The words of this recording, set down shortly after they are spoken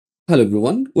Hello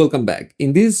everyone, welcome back.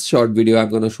 In this short video, I'm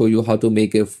going to show you how to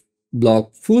make a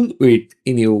blog full width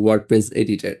in your WordPress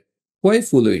editor. Why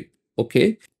full width?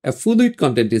 Okay, a full width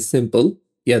content is simple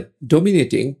yet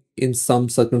dominating in some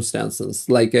circumstances,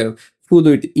 like a full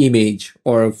width image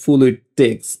or a full width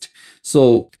text.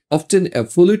 So often a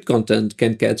full width content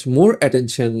can catch more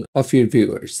attention of your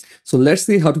viewers. So let's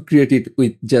see how to create it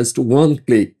with just one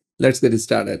click. Let's get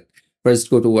started. First,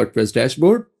 go to WordPress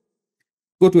dashboard,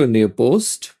 go to a new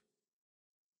post.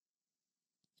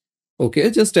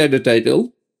 Okay, just add a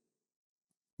title,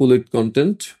 full width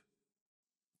content.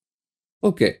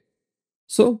 Okay,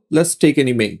 so let's take an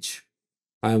image.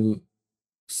 I'm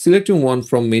selecting one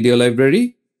from media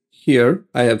library. Here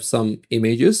I have some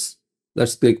images.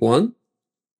 Let's click one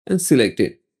and select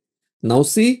it. Now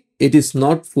see, it is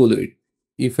not full width.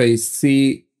 If I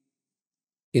see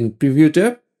in preview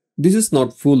tab, this is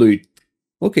not full width.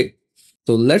 Okay,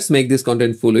 so let's make this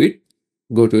content full width.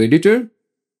 Go to editor.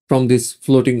 From this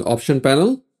floating option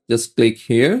panel, just click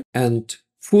here and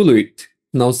full width.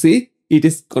 Now see, it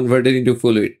is converted into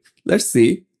full width. Let's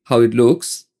see how it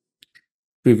looks.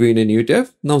 Preview in a new tab.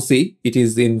 Now see, it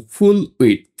is in full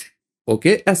width.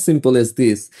 Okay, as simple as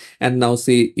this. And now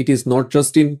see, it is not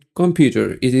just in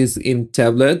computer, it is in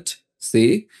tablet,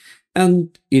 see,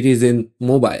 and it is in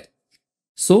mobile.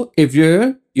 So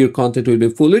everywhere your content will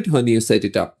be full width when you set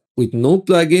it up with no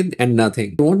plugin and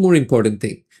nothing. One more important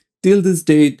thing. Till this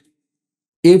date,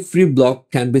 every blog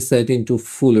can be set into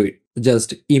full width.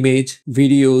 Just image,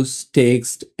 videos,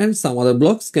 text, and some other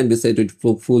blogs can be set with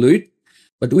full width.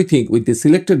 But we think with the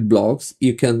selected blogs,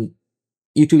 you can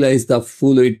utilize the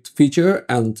full width feature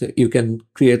and you can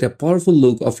create a powerful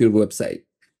look of your website.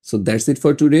 So that's it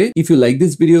for today. If you like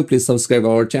this video, please subscribe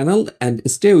our channel and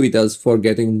stay with us for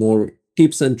getting more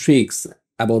tips and tricks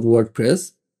about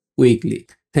WordPress weekly.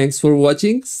 Thanks for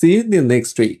watching. See you in the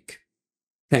next week.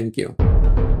 Thank you.